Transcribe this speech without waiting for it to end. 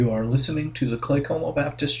You are listening to the Claycomo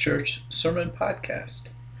Baptist Church Sermon Podcast.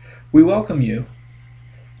 We welcome you.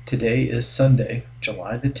 Today is Sunday,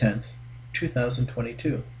 July the 10th,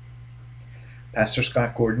 2022. Pastor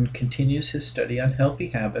Scott Gordon continues his study on healthy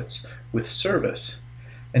habits with service,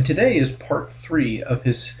 and today is part 3 of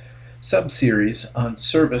his sub-series on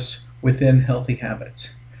service within healthy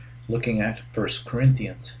habits, looking at 1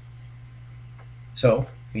 Corinthians. So,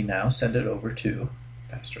 we now send it over to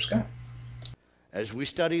Pastor Scott. As we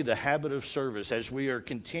study the habit of service, as we are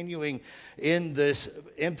continuing in this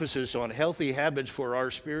emphasis on healthy habits for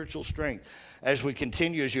our spiritual strength, as we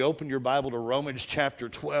continue, as you open your Bible to Romans chapter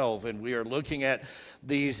 12, and we are looking at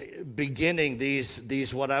these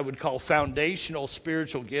what I would call foundational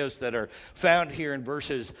spiritual gifts that are found here in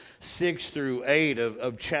verses 6 through 8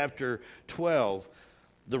 of chapter 12.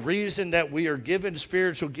 The reason that we are given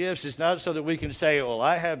spiritual gifts is not so that we can say, well,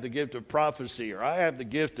 I have the gift of prophecy, or I have the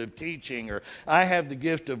gift of teaching, or I have the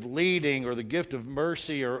gift of leading, or the gift of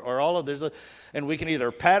mercy, or all of this. And we can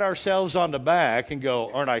either pat ourselves on the back and go,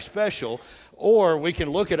 aren't I special? Or we can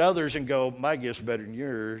look at others and go, my gift's better than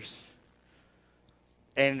yours.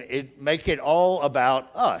 And make it all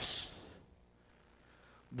about us.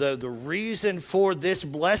 The reason for this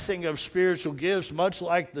blessing of spiritual gifts, much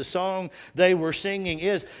like the song they were singing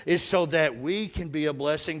is so that we can be a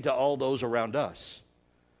blessing to all those around us.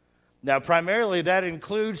 Now, primarily that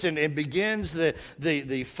includes and begins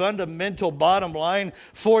the fundamental bottom line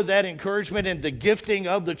for that encouragement and the gifting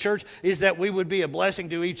of the church is that we would be a blessing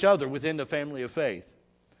to each other within the family of faith.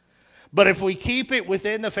 But if we keep it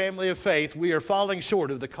within the family of faith, we are falling short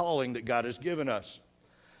of the calling that God has given us.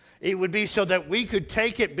 It would be so that we could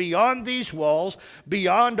take it beyond these walls,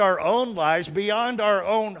 beyond our own lives, beyond our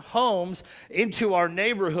own homes, into our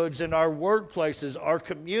neighborhoods and our workplaces, our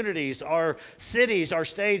communities, our cities, our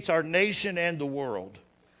states, our nation, and the world.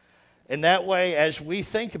 And that way, as we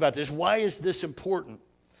think about this, why is this important?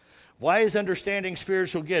 Why is understanding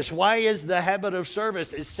spiritual gifts? Why is the habit of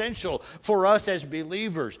service essential for us as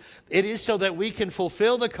believers? It is so that we can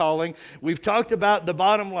fulfill the calling. We've talked about the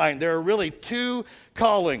bottom line. There are really two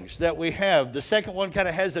callings that we have. The second one kind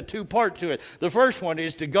of has a two-part to it. The first one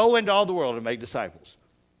is to go into all the world and make disciples.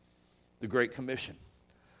 The Great Commission.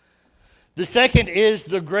 The second is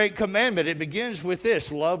the Great Commandment. It begins with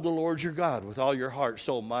this: love the Lord your God with all your heart,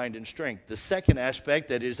 soul, mind, and strength. The second aspect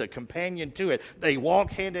that is a companion to it, they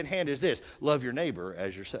walk hand in hand, is this: love your neighbor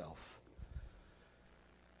as yourself.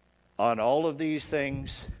 On all of these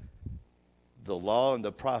things, the law and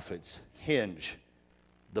the prophets hinge.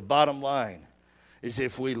 The bottom line is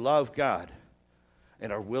if we love God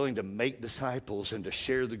and are willing to make disciples and to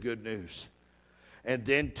share the good news, and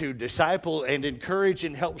then to disciple and encourage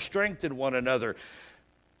and help strengthen one another,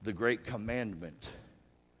 the great commandment,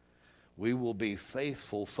 we will be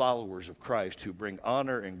faithful followers of Christ who bring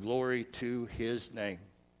honor and glory to his name.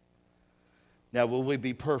 Now, will we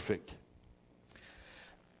be perfect?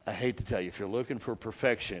 I hate to tell you, if you're looking for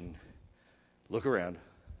perfection, look around.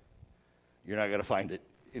 You're not going to find it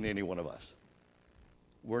in any one of us.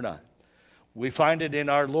 We're not. We find it in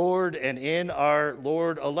our Lord and in our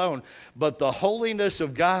Lord alone. But the holiness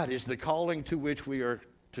of God is the calling to which we are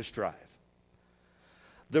to strive.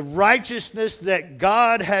 The righteousness that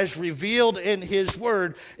God has revealed in his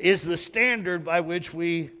word is the standard by which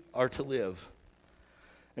we are to live.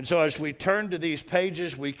 And so as we turn to these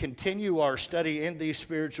pages, we continue our study in these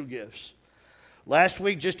spiritual gifts. Last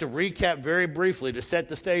week, just to recap very briefly, to set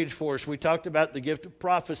the stage for us, we talked about the gift of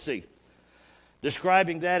prophecy,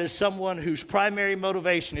 describing that as someone whose primary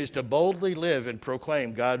motivation is to boldly live and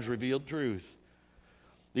proclaim God's revealed truth.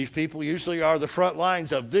 These people usually are the front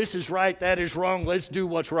lines of this is right, that is wrong, let's do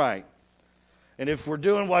what's right. And if we're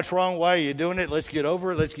doing what's wrong, why are you doing it? Let's get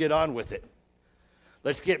over it, let's get on with it.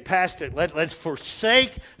 Let's get past it. Let's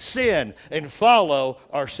forsake sin and follow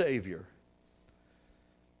our Savior.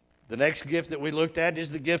 The next gift that we looked at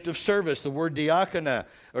is the gift of service. The word diakonia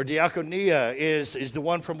or diakonia is the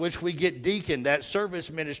one from which we get deacon, that service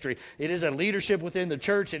ministry. It is a leadership within the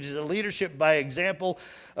church. It is a leadership by example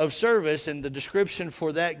of service. And the description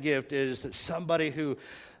for that gift is somebody who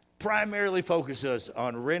primarily focuses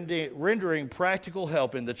on rendering practical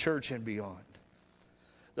help in the church and beyond.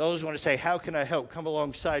 Those who want to say, how can I help? Come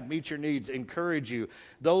alongside, meet your needs, encourage you.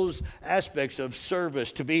 Those aspects of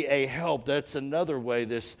service to be a help, that's another way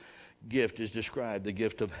this gift is described, the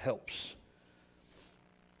gift of helps.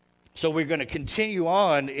 So we're going to continue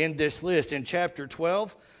on in this list. In chapter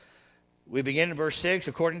 12, we begin in verse 6.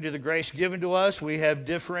 According to the grace given to us, we have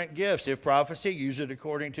different gifts. If prophecy, use it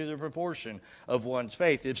according to the proportion of one's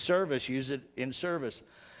faith. If service, use it in service.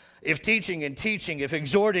 if teaching and teaching, if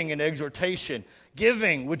exhorting and exhortation,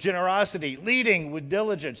 giving with generosity, leading with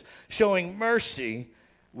diligence, showing mercy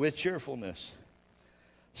with cheerfulness.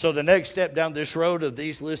 So the next step down this road of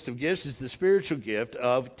these list of gifts is the spiritual gift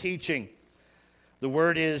of teaching. The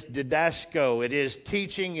word is didasko. It is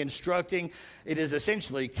teaching, instructing. It is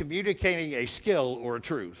essentially communicating a skill or a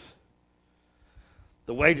truth.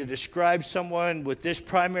 The way to describe someone with this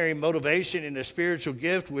primary motivation in a spiritual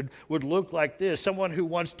gift would look like this: someone who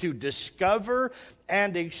wants to discover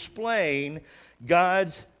and explain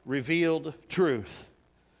God's revealed truth.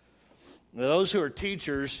 Now, those who are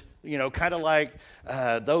teachers, kind of like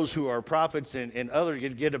those who are prophets and others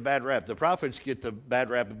get a bad rap. The prophets get the bad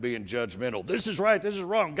rap of being judgmental. This is right, this is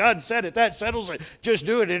wrong. God said it, that settles it. Just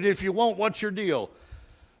do it, and if you won't, what's your deal?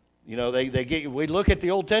 We look at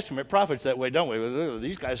the Old Testament prophets that way, don't we?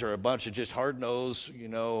 These guys are a bunch of just hard-nosed,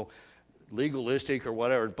 legalistic or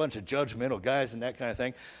whatever, a bunch of judgmental guys and that kind of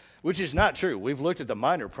thing, which is not true. We've looked at the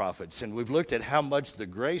minor prophets, and we've looked at how much the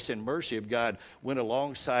grace and mercy of God went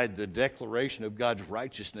alongside the declaration of God's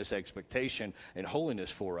righteousness, expectation, and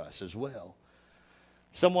holiness for us as well.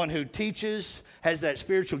 Someone who teaches, has that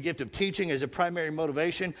spiritual gift of teaching as a primary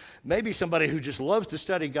motivation. Maybe somebody who just loves to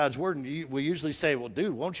study God's word, and we usually say, well,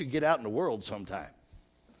 dude, why don't you get out in the world sometime?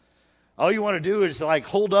 All you want to do is like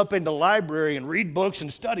hold up in the library and read books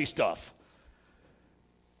and study stuff.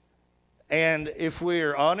 And if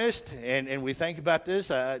we're honest and we think about this,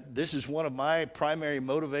 this is one of my primary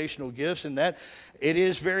motivational gifts, in that it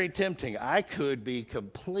is very tempting. I could be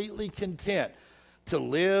completely content to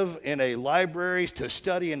live in a library, to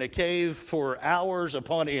study in a cave for hours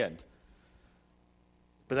upon end.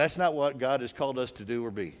 But that's not what God has called us to do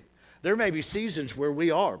or be. There may be seasons where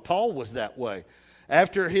we are. Paul was that way.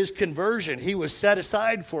 After his conversion, he was set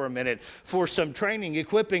aside for a minute for some training,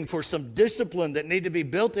 equipping, for some discipline that needed to be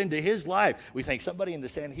built into his life. We think somebody in the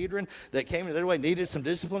Sanhedrin that came in their way needed some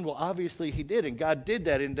discipline. Well, obviously he did, and God did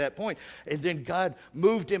that in that point. And then God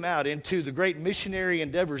moved him out into the great missionary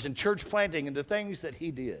endeavors and church planting and the things that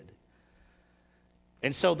he did.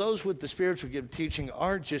 And so those with the spiritual gift of teaching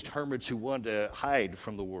aren't just hermits who want to hide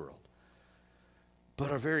from the world, but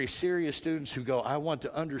are very serious students who go, I want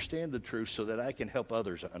to understand the truth so that I can help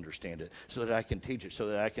others understand it, so that I can teach it, so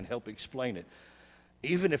that I can help explain it.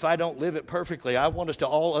 Even if I don't live it perfectly, I want us to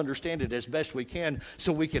all understand it as best we can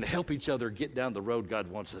so we can help each other get down the road God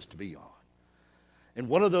wants us to be on. And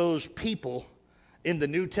one of those people in the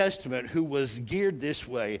New Testament who was geared this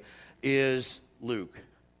way is Luke,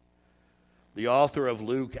 the author of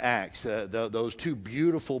Luke, Acts, those two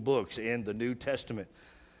beautiful books in the New Testament.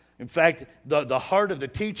 In fact, the heart of the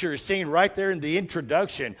teacher is seen right there in the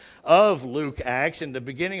introduction of Luke, Acts, in the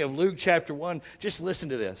beginning of Luke chapter 1. Just listen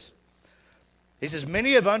to this. He says,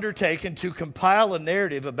 many have undertaken to compile a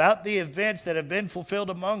narrative about the events that have been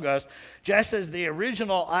fulfilled among us, just as the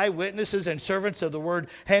original eyewitnesses and servants of the word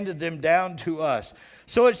handed them down to us.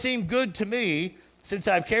 So it seemed good to me, since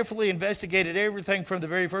I've carefully investigated everything from the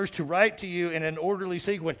very first, to write to you in an orderly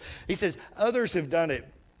sequence. He says, others have done it,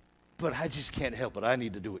 but I just can't help it. I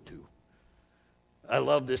need to do it too. I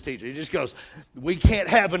love this teacher. He just goes, we can't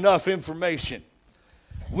have enough information.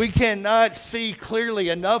 We cannot see clearly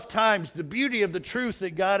enough times the beauty of the truth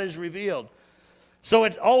that God has revealed. So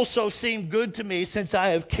it also seemed good to me, since I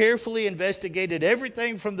have carefully investigated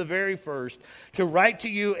everything from the very first, to write to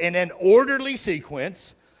you in an orderly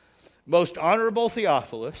sequence, most honorable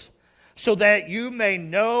Theophilus, so that you may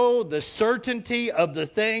know the certainty of the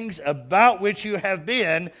things about which you have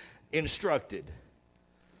been instructed.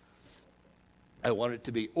 I want it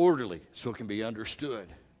to be orderly so it can be understood.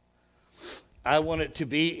 I want it to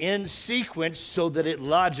be in sequence so that it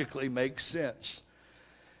logically makes sense.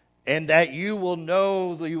 And that you will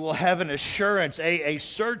know, that you will have an assurance, a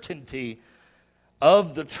certainty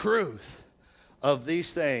of the truth of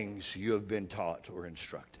these things you have been taught or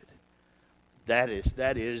instructed. That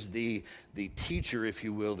is the teacher, if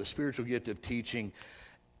you will, the spiritual gift of teaching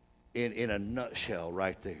in a nutshell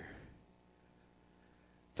right there.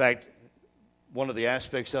 In fact, one of the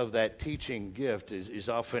aspects of that teaching gift is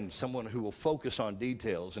often someone who will focus on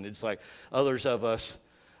details. And it's like others of us,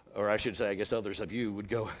 or I should say, I guess others of you would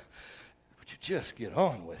go, would you just get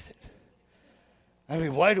on with it? I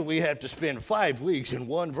mean, why do we have to spend 5 weeks in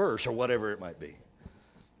one verse or whatever it might be?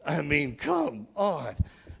 I mean, come on.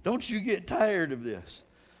 Don't you get tired of this?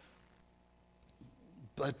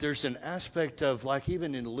 But there's an aspect of, like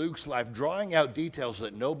even in Luke's life, drawing out details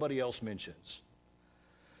that nobody else mentions.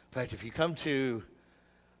 In fact, if you come to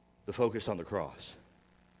the focus on the cross,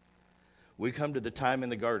 we come to the time in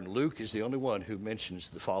the garden. Luke is the only one who mentions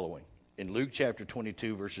the following. In Luke chapter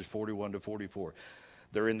 22, verses 41 to 44,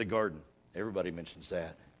 they're in the garden. Everybody mentions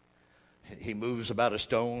that. he moves about a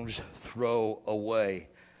stone's throw away,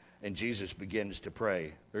 and Jesus begins to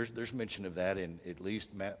pray. There's mention of that in at least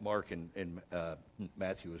Mark and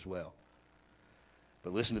Matthew as well.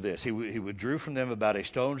 But listen to this. He withdrew from them about a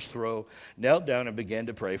stone's throw, knelt down and began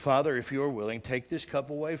to pray, Father, if you are willing, take this cup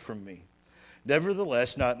away from me.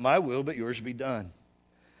 Nevertheless, not my will, but yours be done.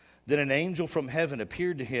 Then an angel from heaven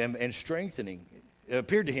appeared to him, strengthening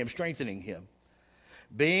him.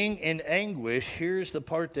 Being in anguish, here's the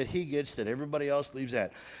part that he gets that everybody else leaves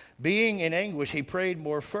out. Being in anguish, he prayed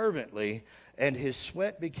more fervently, and his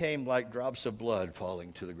sweat became like drops of blood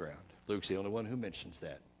falling to the ground. Luke's the only one who mentions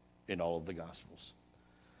that in all of the Gospels.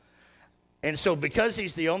 And so because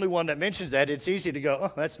he's the only one that mentions that, it's easy to go,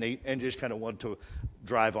 oh, that's neat, and just kind of want to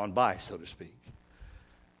drive on by, so to speak.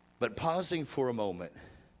 But pausing for a moment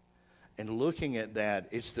and looking at that,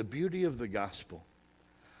 it's the beauty of the gospel.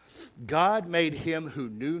 God made him who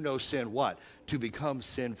knew no sin, what? To become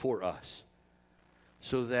sin for us,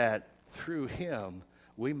 so that through him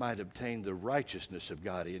we might obtain the righteousness of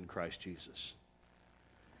God in Christ Jesus.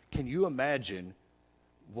 Can you imagine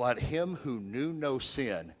what him who knew no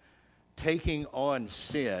sin taking on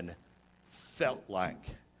sin felt like?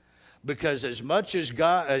 Because as much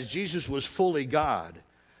as Jesus was fully God,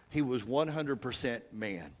 he was 100%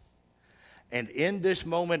 man. And in this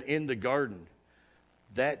moment in the garden,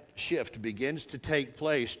 that shift begins to take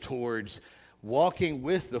place towards walking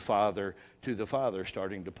with the Father to the Father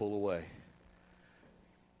starting to pull away.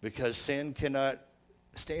 Because sin cannot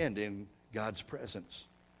stand in God's presence.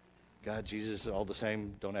 God, Jesus, all the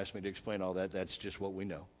same, don't ask me to explain all that. That's just what we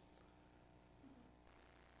know.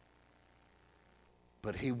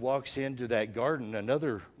 But he walks into that garden.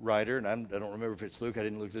 Another writer, and I don't remember if it's Luke, I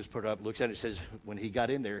didn't look this part up, looks at it, it says, when he got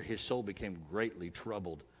in there, his soul became greatly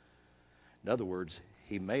troubled. In other words,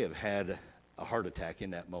 he may have had a heart attack in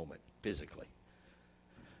that moment, physically.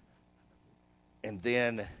 And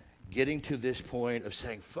then getting to this point of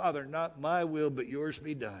saying, Father, not my will, but yours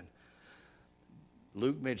be done.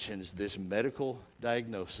 Luke mentions this medical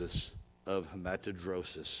diagnosis of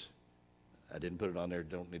hematidrosis. I didn't put it on there.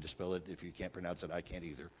 Don't need to spell it. If you can't pronounce it, I can't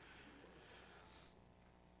either.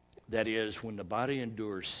 That is, when the body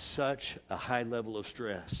endures such a high level of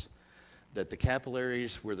stress that the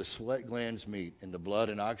capillaries where the sweat glands meet and the blood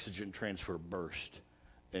and oxygen transfer burst,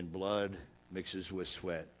 and blood mixes with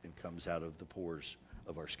sweat and comes out of the pores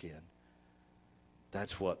of our skin.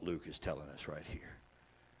 That's what Luke is telling us right here.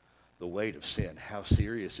 The weight of sin. How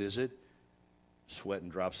serious is it? Sweat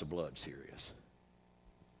and drops of blood serious.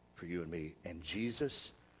 For you and me. And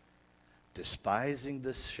Jesus, despising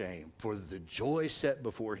the shame for the joy set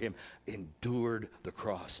before him, endured the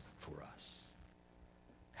cross for us.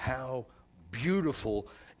 How beautiful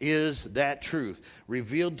is that truth,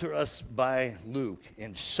 revealed to us by Luke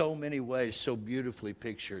in so many ways, so beautifully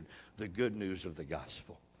pictured, the good news of the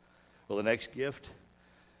gospel. Well, the next gift,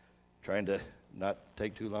 trying to not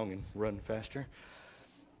take too long and run faster,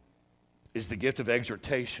 is the gift of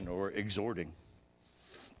exhortation or exhorting.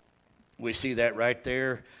 We see that right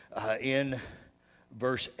there in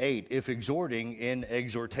verse 8. If exhorting in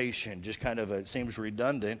exhortation, just kind of it seems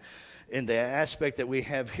redundant. In the aspect that we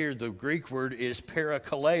have here, the Greek word is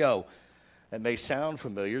parakaleo. It may sound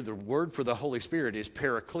familiar. The word for the Holy Spirit is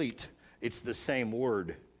paraclete. It's the same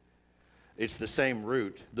word. It's the same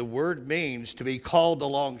root. The word means to be called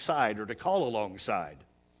alongside or to call alongside,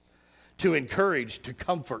 to encourage, to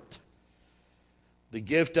comfort. The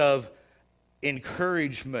gift of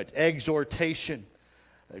encouragement, exhortation.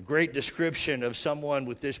 A great description of someone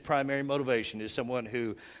with this primary motivation is someone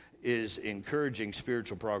who is encouraging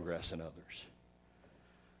spiritual progress in others.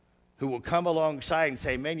 Who will come alongside and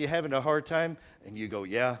say, man, you having a hard time? And you go,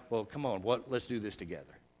 yeah, well, come on, let's do this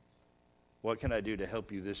together. What can I do to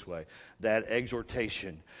help you this way? That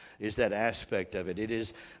exhortation is that aspect of it. It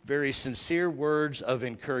is very sincere words of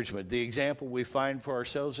encouragement. The example we find for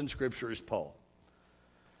ourselves in Scripture is Paul.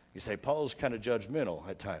 You say, Paul's kind of judgmental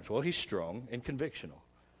at times. Well, he's strong and convictional.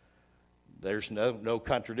 There's no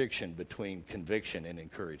contradiction between conviction and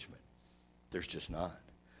encouragement. There's just not.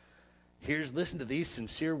 Listen to these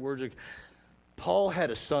sincere words. Paul had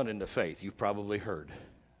a son in the faith, you've probably heard.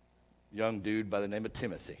 Young dude by the name of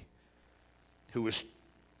Timothy, who was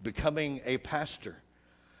becoming a pastor.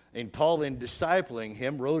 And Paul, in discipling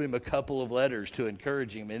him, wrote him a couple of letters to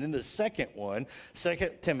encourage him. And in the second one, 2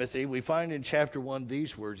 Timothy, we find in chapter 1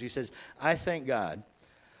 these words. He says, I thank God,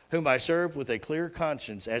 whom I serve with a clear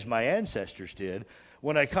conscience, as my ancestors did,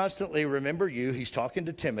 when I constantly remember you. He's talking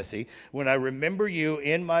to Timothy. When I remember you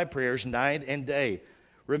in my prayers night and day,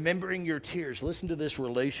 remembering your tears. Listen to this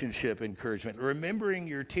relationship encouragement. Remembering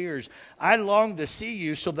your tears, I long to see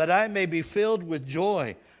you so that I may be filled with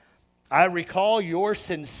joy. I recall your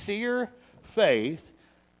sincere faith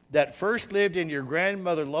that first lived in your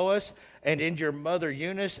grandmother Lois and in your mother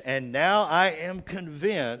Eunice, and now I am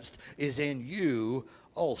convinced is in you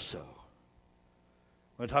also.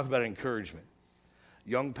 I want to talk about encouragement.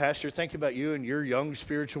 Young pastor, think about you and your young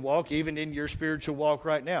spiritual walk, even in your spiritual walk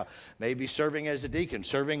right now. Maybe serving as a deacon,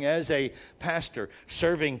 serving as a pastor,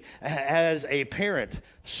 serving as a parent,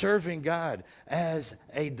 serving God as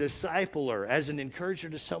a discipler, as an encourager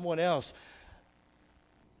to someone else,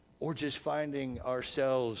 or just finding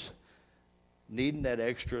ourselves needing that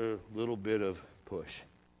extra little bit of push.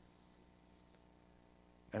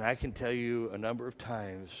 And I can tell you a number of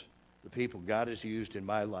times the people God has used in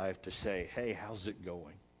my life to say, hey, how's it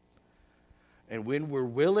going? And when we're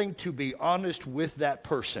willing to be honest with that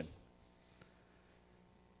person,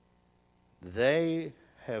 they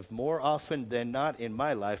have more often than not in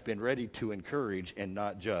my life been ready to encourage and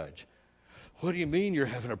not judge. What do you mean you're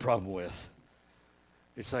having a problem with?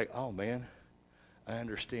 It's like, oh man, I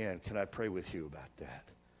understand. Can I pray with you about that?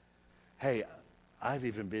 Hey, I've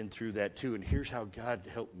even been through that too, and here's how God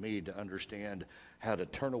helped me to understand how to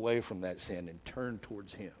turn away from that sin and turn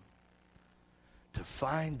towards Him. To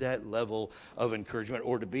find that level of encouragement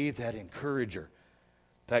or to be that encourager.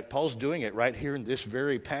 In fact, Paul's doing it right here in this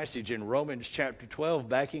very passage in Romans chapter 12,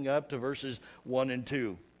 backing up to verses 1 and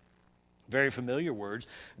 2. Very familiar words.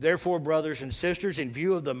 Therefore, brothers and sisters, in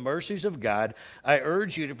view of the mercies of God, I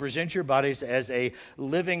urge you to present your bodies as a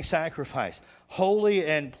living sacrifice, holy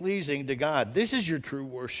and pleasing to God. This is your true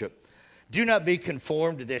worship. Do not be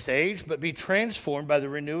conformed to this age, but be transformed by the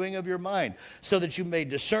renewing of your mind, so that you may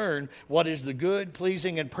discern what is the good,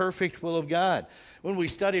 pleasing, and perfect will of God. When we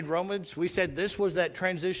studied Romans, we said this was that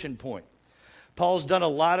transition point. Paul's done a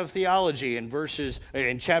lot of theology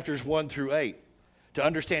in chapters 1 through 8. To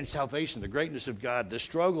understand salvation, the greatness of God, the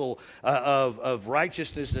struggle of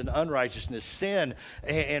righteousness and unrighteousness, sin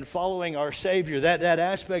and following our Savior, that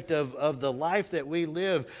aspect of the life that we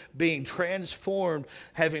live, being transformed,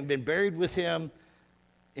 having been buried with Him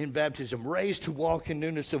in baptism, raised to walk in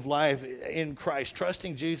newness of life in Christ,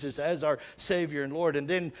 trusting Jesus as our Savior and Lord, and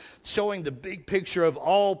then showing the big picture of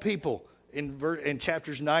all people. In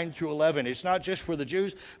chapters 9 through 11, it's not just for the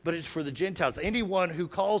Jews, but it's for the Gentiles. Anyone who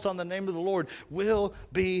calls on the name of the Lord will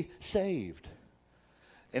be saved.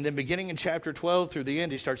 And then beginning in chapter 12 through the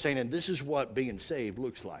end, he starts saying, and this is what being saved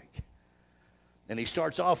looks like. And he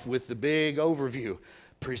starts off with the big overview.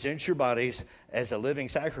 Present your bodies as a living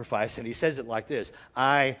sacrifice. And he says it like this,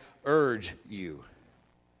 I urge you.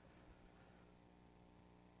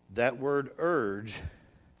 That word urge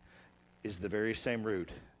is the very same root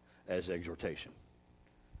as exhortation.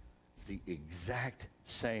 It's the exact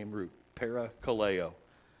same root, parakaleo,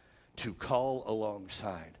 to call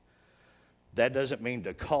alongside. That doesn't mean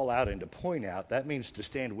to call out and to point out. That means to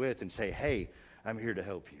stand with and say, hey, I'm here to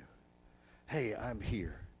help you. Hey, I'm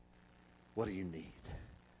here. What do you need?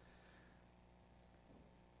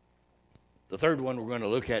 The third one we're going to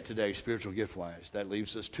look at today, spiritual gift-wise, that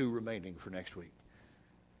leaves us 2 remaining for next week,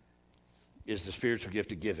 is the spiritual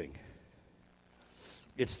gift of giving.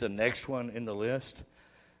 It's the next one in the list.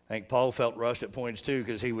 I think Paul felt rushed at points too,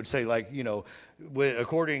 because he would say, like, you know,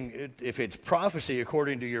 if it's prophecy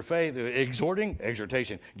according to your faith,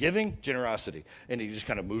 exhortation, giving, generosity. And he just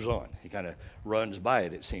kind of moves on. He kind of runs by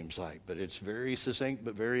it seems like. But it's very succinct,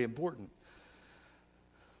 but very important.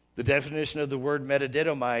 The definition of the word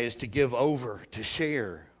metadidomai is to give over, to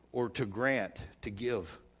share, or to grant, to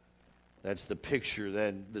give. That's the picture.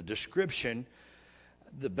 Then the description,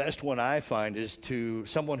 the best one I find is to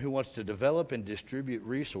someone who wants to develop and distribute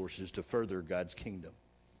resources to further God's kingdom.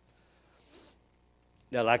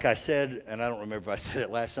 Now, like I said, and I don't remember if I said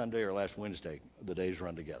it last Sunday or last Wednesday, the days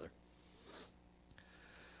run together.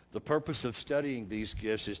 The purpose of studying these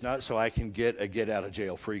gifts is not so I can get a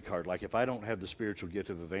get-out-of-jail-free card. Like if I don't have the spiritual gift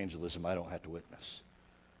of evangelism, I don't have to witness.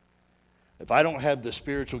 If I don't have the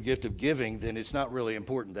spiritual gift of giving, then it's not really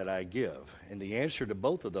important that I give. And the answer to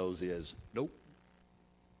both of those is nope.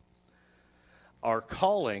 Our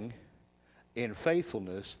calling in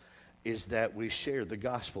faithfulness is that we share the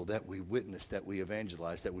gospel, that we witness, that we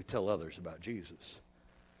evangelize, that we tell others about Jesus.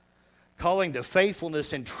 Calling to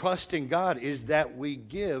faithfulness and trusting God is that we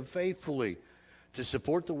give faithfully to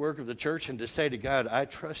support the work of the church and to say to God, I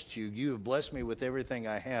trust you. You have blessed me with everything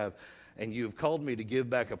I have, and you have called me to give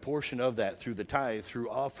back a portion of that through the tithe, through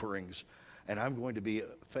offerings, and I'm going to be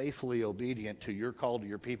faithfully obedient to your call to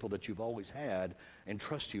your people that you've always had and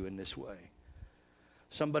trust you in this way.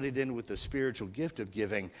 Somebody then with the spiritual gift of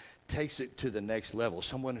giving takes it to the next level.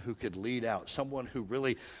 Someone who could lead out. Someone who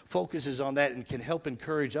really focuses on that and can help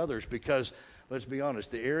encourage others. Because let's be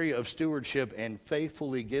honest, the area of stewardship and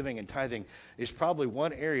faithfully giving and tithing is probably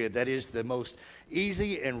one area that is the most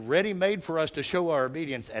easy and ready-made for us to show our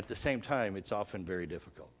obedience. At the same time, it's often very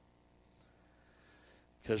difficult.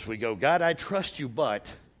 Because we go, God, I trust you,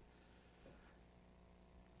 but...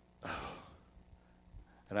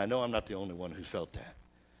 And I know I'm not the only one who's felt that,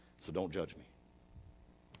 so don't judge me.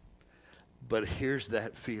 But here's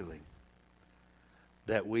that feeling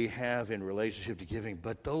that we have in relationship to giving.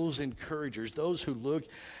 But those encouragers, those who look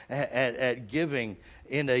at giving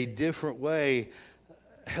in a different way,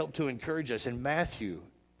 help to encourage us. And Matthew,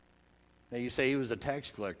 now you say he was a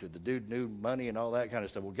tax collector. The dude knew money and all that kind of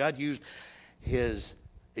stuff. Well, God used his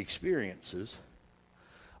experiences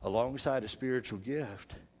alongside a spiritual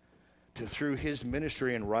gift to, through his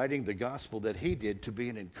ministry and writing the gospel that he did, to be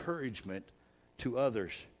an encouragement to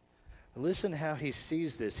others. Listen how he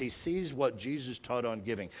sees this. He sees what Jesus taught on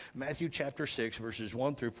giving. Matthew chapter 6, verses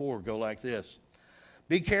 1 through 4 go like this.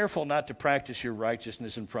 Be careful not to practice your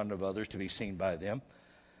righteousness in front of others to be seen by them.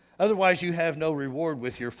 Otherwise, you have no reward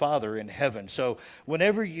with your Father in heaven. So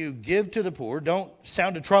whenever you give to the poor, don't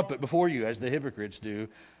sound a trumpet before you, as the hypocrites do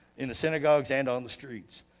in the synagogues and on the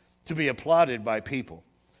streets, to be applauded by people.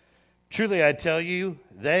 Truly, I tell you,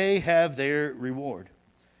 they have their reward.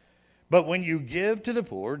 But when you give to the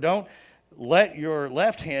poor, don't let your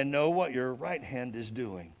left hand know what your right hand is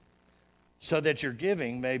doing, so that your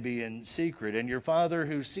giving may be in secret, and your Father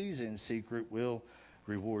who sees in secret will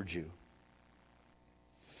reward you.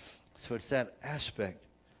 So it's that aspect.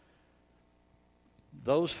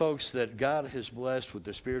 Those folks that God has blessed with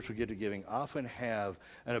the spiritual gift of giving often have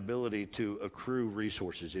an ability to accrue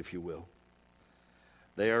resources, if you will.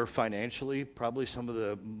 They are financially probably some of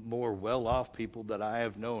the more well-off people that I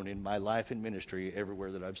have known in my life and ministry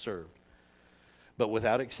everywhere that I've served. But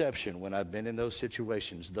without exception, when I've been in those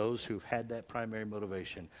situations, those who've had that primary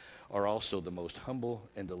motivation are also the most humble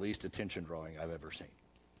and the least attention-drawing I've ever seen.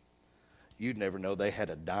 You'd never know they had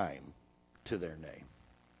a dime to their name.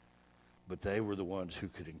 But they were the ones who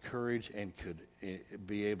could encourage and could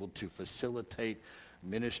be able to facilitate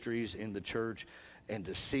ministries in the church and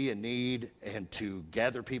to see a need and to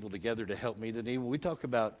gather people together to help meet the need. When we talk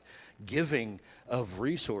about giving of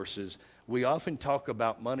resources, we often talk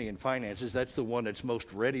about money and finances. That's the one that's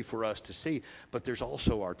most ready for us to see. But there's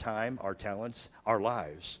also our time, our talents, our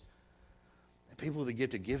lives. And people that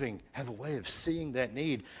get to giving have a way of seeing that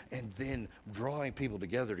need and then drawing people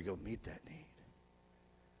together to go meet that need.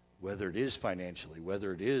 Whether it is financially,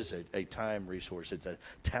 whether it is a time resource, it's a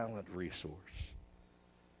talent resource.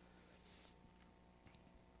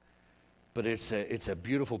 But it's a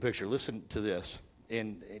beautiful picture. Listen to this.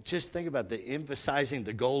 And just think about the emphasizing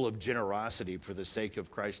the goal of generosity for the sake of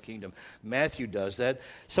Christ's kingdom. Matthew does that.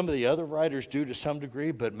 Some of the other writers do to some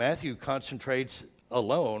degree, but Matthew concentrates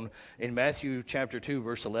alone in Matthew chapter 2,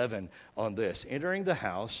 verse 11 on this. Entering the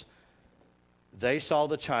house, they saw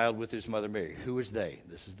the child with his mother Mary. Who is they?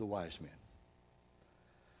 This is the wise men.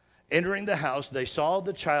 Entering the house, they saw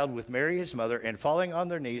the child with Mary, his mother, and falling on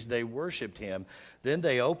their knees, they worshiped him. Then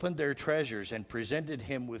they opened their treasures and presented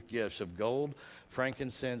him with gifts of gold,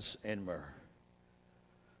 frankincense, and myrrh.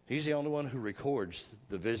 He's the only one who records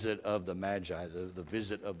the visit of the Magi, the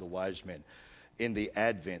visit of the wise men in the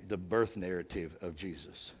Advent, the birth narrative of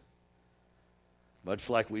Jesus.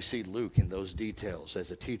 Much like we see Luke in those details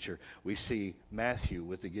as a teacher, we see Matthew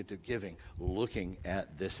with the gift of giving looking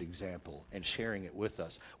at this example and sharing it with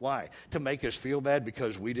us. Why? To make us feel bad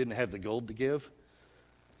because we didn't have the gold to give?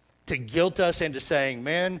 To guilt us into saying,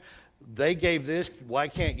 man, they gave this, why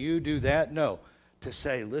can't you do that? No. To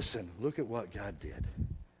say, listen, look at what God did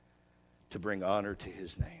to bring honor to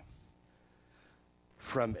his name.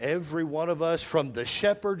 From every one of us, from the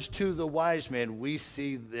shepherds to the wise men, we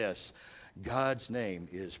see this. God's name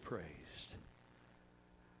is praised.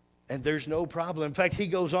 And there's no problem. In fact, he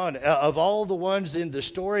goes on, of all the ones in the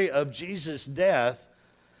story of Jesus' death,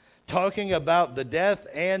 talking about the death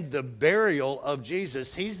and the burial of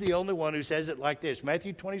Jesus, he's the only one who says it like this.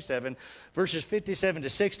 Matthew 27, verses 57 to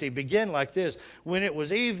 60 begin like this. When it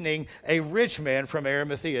was evening, a rich man from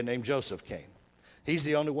Arimathea named Joseph came. He's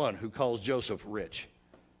the only one who calls Joseph rich.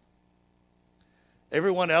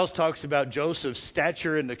 Everyone else talks about Joseph's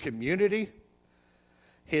stature in the community,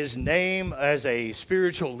 his name as a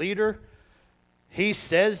spiritual leader. He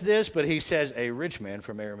says this, but he says a rich man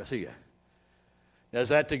from Arimathea. Now, is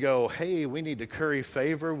that to go, hey, we need to curry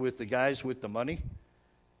favor with the guys with the money?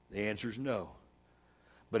 The answer is no.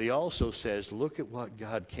 But he also says, look at what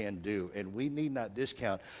God can do. And we need not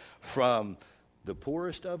discount from the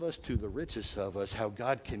poorest of us to the richest of us how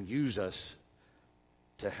God can use us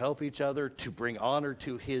to help each other, to bring honor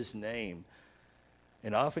to his name.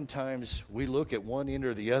 And oftentimes we look at one end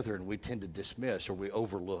or the other and we tend to dismiss or we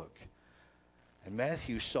overlook. And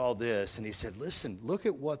Matthew saw this and he said, listen, look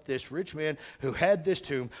at what this rich man who had this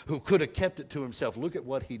tomb, who could have kept it to himself, look at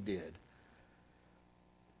what he did.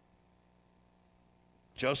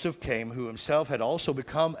 Joseph came, who himself had also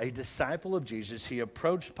become a disciple of Jesus. He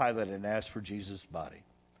approached Pilate and asked for Jesus' body.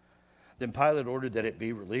 Then Pilate ordered that it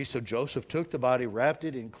be released. So Joseph took the body, wrapped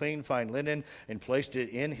it in clean, fine linen, and placed it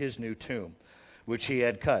in his new tomb, which he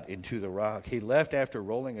had cut into the rock. He left after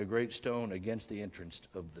rolling a great stone against the entrance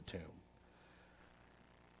of the tomb.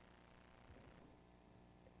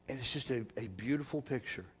 And it's just a beautiful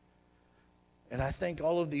picture. And I think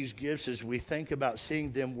all of these gifts, as we think about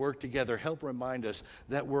seeing them work together, help remind us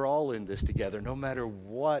that we're all in this together, no matter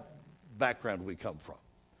what background we come from.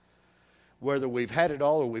 Whether we've had it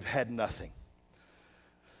all or we've had nothing.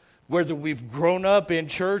 Whether we've grown up in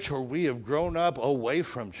church or we have grown up away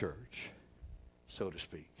from church, so to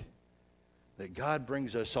speak. That God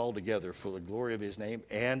brings us all together for the glory of his name.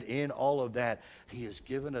 And in all of that, he has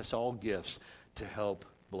given us all gifts to help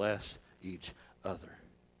bless each other.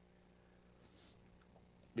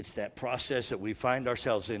 It's that process that we find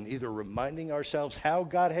ourselves in, either reminding ourselves how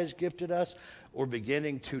God has gifted us or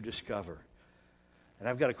beginning to discover. And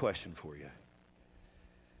I've got a question for you.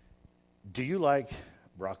 Do you like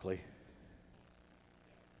broccoli?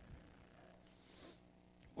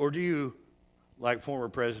 Or do you, like former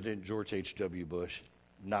President George H.W. Bush,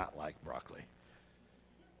 not like broccoli?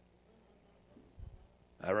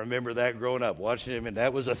 I remember that growing up, watching him, and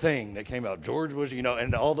that was a thing that came out. George was,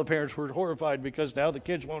 and all the parents were horrified because now the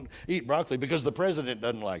kids won't eat broccoli because the president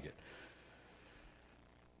doesn't like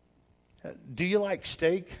it. Do you like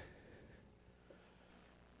steak?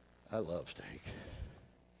 I love steak.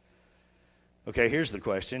 Okay, here's the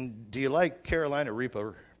question. Do you like Carolina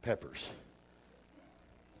Reaper peppers?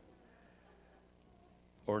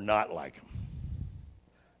 Or not like them?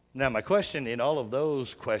 Now, my question in all of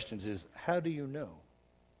those questions is, how do you know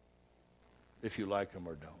if you like them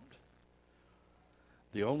or don't?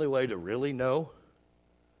 The only way to really know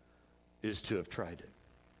is to have tried it.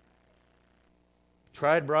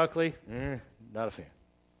 Tried broccoli? Not a fan.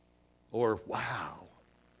 Or, wow.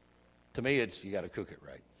 To me, it's you got to cook it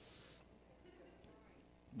right.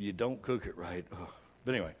 You don't cook it right. Oh.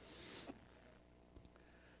 But anyway,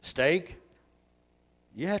 steak,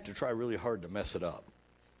 you have to try really hard to mess it up.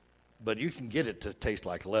 But you can get it to taste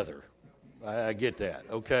like leather. I get that,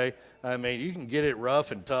 okay? I mean, you can get it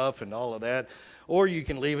rough and tough and all of that, or you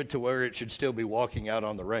can leave it to where it should still be walking out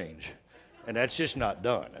on the range. And that's just not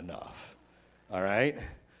done enough, all right?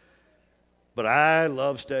 But I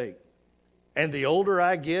love steak. And the older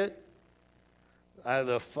I get,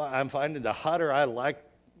 I'm finding the hotter I like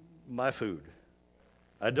my food.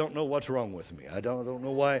 I don't know what's wrong with me. I don't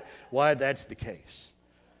know why that's the case.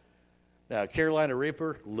 Now, Carolina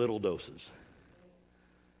Reaper, little doses.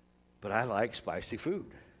 But I like spicy food.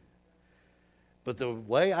 But the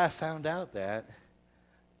way I found out that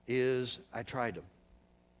is I tried them.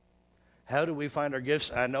 How do we find our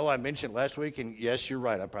gifts? I know I mentioned last week, and yes, you're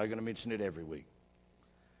right. I'm probably going to mention it every week.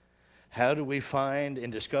 How do we find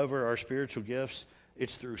and discover our spiritual gifts?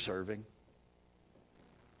 It's through serving.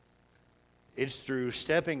 It's through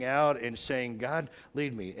stepping out and saying, God,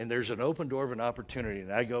 lead me. And there's an open door of an opportunity,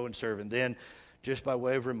 and I go and serve. And then, just by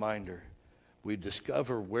way of reminder, we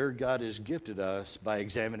discover where God has gifted us by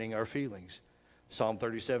examining our feelings. Psalm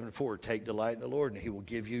 37:4, take delight in the Lord, and he will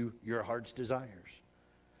give you your heart's desires.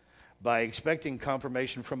 By expecting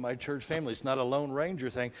confirmation from my church family. It's not a Lone Ranger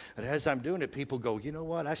thing. But as I'm doing it, people go, you know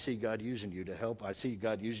what? I see God using you to help. I see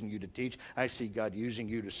God using you to teach. I see God using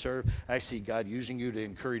you to serve. I see God using you to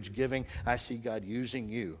encourage giving. I see God using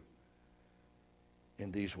you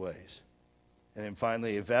in these ways. And then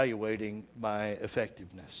finally, evaluating my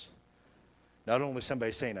effectiveness. Not only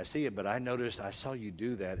somebody saying, I see it, but I noticed, I saw you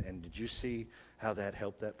do that, and did you see how that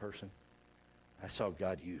helped that person? I saw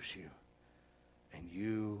God use you. And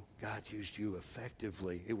God used you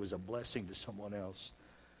effectively. It was a blessing to someone else.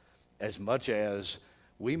 As much as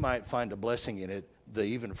we might find a blessing in it, the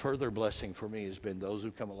even further blessing for me has been those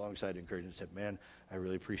who come alongside encourage and said, man, I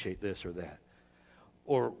really appreciate this or that.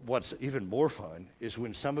 Or what's even more fun is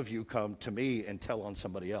when some of you come to me and tell on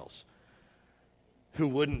somebody else who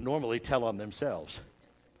wouldn't normally tell on themselves.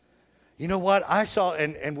 You know what? I saw,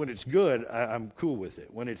 and when it's good, I'm cool with it.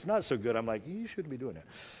 When it's not so good, I'm like, you shouldn't be doing that.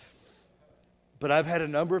 But I've had a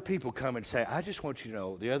number of people come and say, I just want you to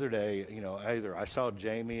know, the other day, either I saw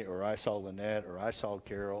Jamie or I saw Lynette or I saw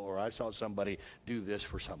Carol or I saw somebody do this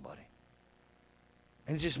for somebody.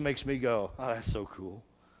 And it just makes me go, oh, that's so cool.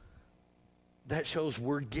 That shows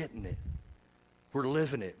we're getting it. We're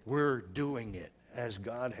living it. We're doing it. as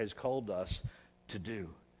God has called us to do.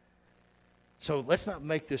 So let's not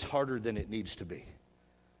make this harder than it needs to be.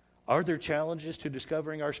 Are there challenges to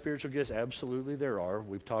discovering our spiritual gifts? Absolutely there are.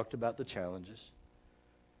 We've talked about the challenges.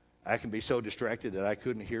 I can be so distracted that I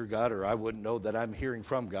couldn't hear God, or I wouldn't know that I'm hearing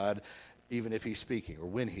from God even if he's speaking, or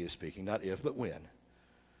when he is speaking. Not if, but when.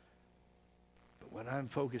 But when I'm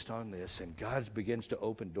focused on this and God begins to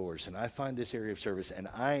open doors and I find this area of service and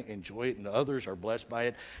I enjoy it and others are blessed by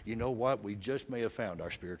it, you know what? We just may have found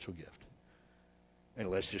our spiritual gift. And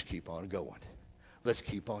let's just keep on going. Let's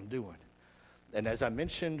keep on doing. And as I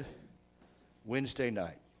mentioned Wednesday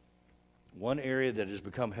night, one area that has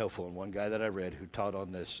become helpful, and one guy that I read who taught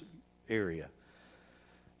on this area,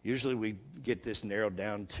 usually we get this narrowed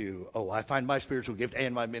down to, I find my spiritual gift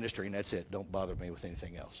and my ministry, and that's it. Don't bother me with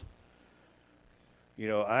anything else. You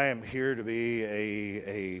know, I am here to be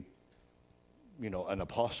an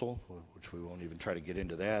apostle, which we won't even try to get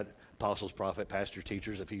into that. Apostles, prophet, pastors,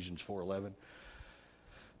 teachers, Ephesians 4:11.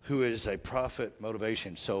 Who is a prophet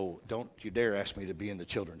motivation. So don't you dare ask me to be in the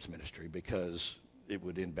children's ministry, because it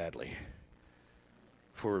would end badly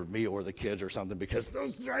for me or the kids or something, because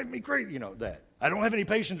those drive me crazy. You know that. I don't have any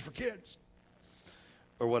patience for kids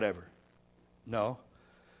or whatever. No.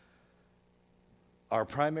 Our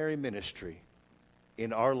primary ministry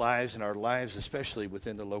in our lives, and our lives especially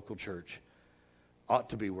within the local church, ought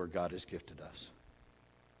to be where God has gifted us.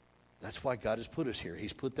 That's why God has put us here.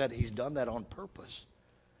 He's done that on purpose.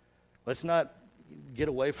 Let's not get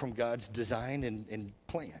away from God's design and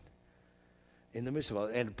plan in the midst of all.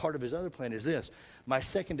 And part of his other plan is this, my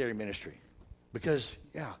secondary ministry. Because,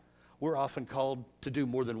 we're often called to do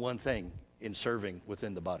more than one thing in serving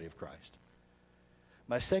within the body of Christ.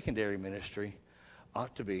 My secondary ministry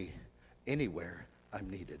ought to be anywhere I'm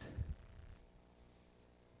needed.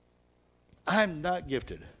 I'm not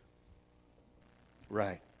gifted.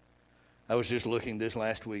 Right. I was just looking this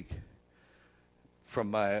last week from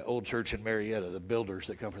my old church in Marietta, the builders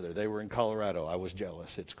that come from there. They were in Colorado. I was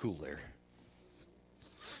jealous. It's cool there.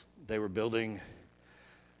 They were building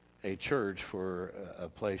a church for a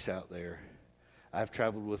place out there. I've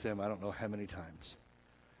traveled with them I don't know how many times.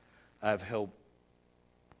 I've helped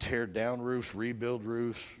tear down roofs, rebuild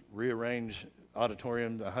roofs, rearrange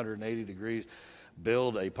auditorium 180 degrees,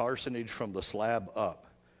 build a parsonage from the slab up.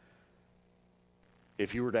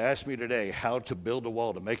 If you were to ask me today how to build a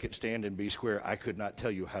wall to make it stand and be square, I could not tell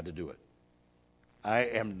you how to do it. I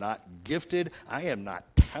am not gifted. I am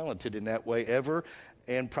not talented in that way ever,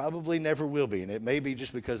 and probably never will be. And it may be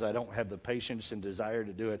just because I don't have the patience and desire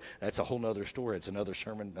to do it. That's a whole nother story. It's another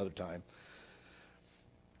sermon, another time.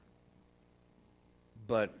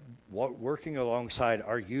 But working alongside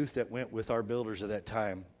our youth that went with our builders at that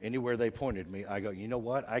time, anywhere they pointed me, I go, you know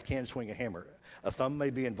what? I can swing a hammer. A thumb may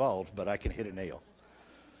be involved, but I can hit a nail.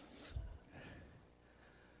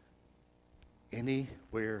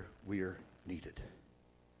 Anywhere we are needed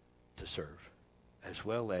to serve, as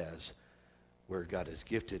well as where God has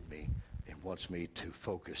gifted me and wants me to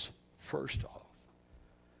focus first off.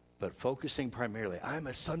 But focusing primarily, I'm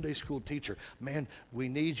a Sunday school teacher. Man, we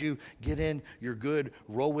need you. Get in. You're good.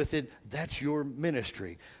 Roll with it. That's your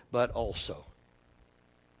ministry. But also,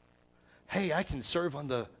 hey, I can serve on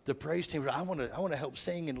the praise team. I want to help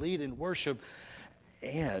sing and lead and worship.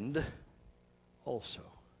 And also,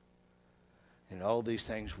 in all these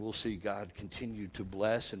things, we'll see God continue to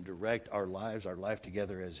bless and direct our lives, our life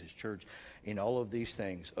together as his church. In all of these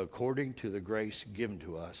things, according to the grace given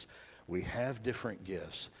to us, we have different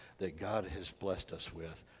gifts that God has blessed us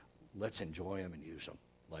with. Let's enjoy them and use them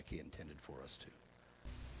like he intended for us to.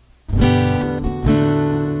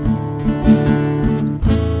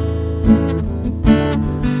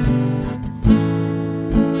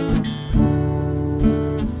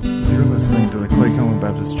 You're listening to the Clay Coleman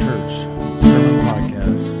Baptist Church Sermon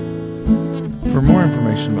Podcast. For more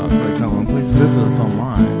information about Clay Coleman, please visit us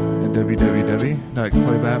online at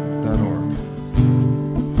www.claybap.org.